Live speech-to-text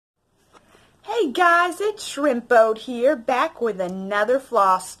Hey guys, it's Shrimpoed here, back with another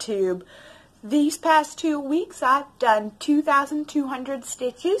FlossTube. These past 2 weeks I've done 2,200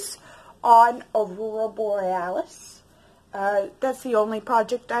 stitches on Aurora Borealis. That's the only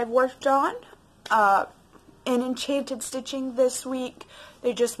project I've worked on. In Enchanted Stitching this week,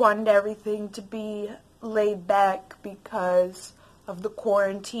 they just wanted everything to be laid back because of the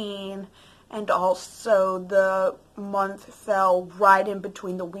quarantine, and also the month fell right in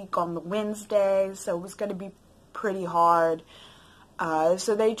between the week on the Wednesday, so it was going to be pretty hard.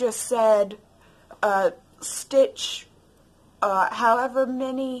 So they just said stitch however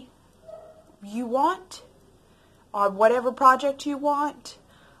many you want on whatever project you want,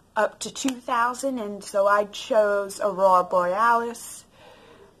 up to 2,000, and so I chose Aurora Borealis.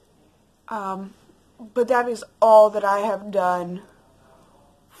 But that is all that I have done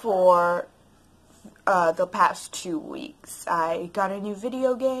for the past 2 weeks. I got a new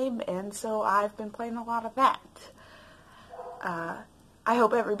video game, and so I've been playing a lot of that. I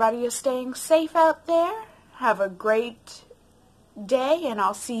hope everybody is staying safe out there. Have a great day, and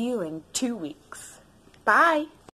I'll see you in 2 weeks. Bye!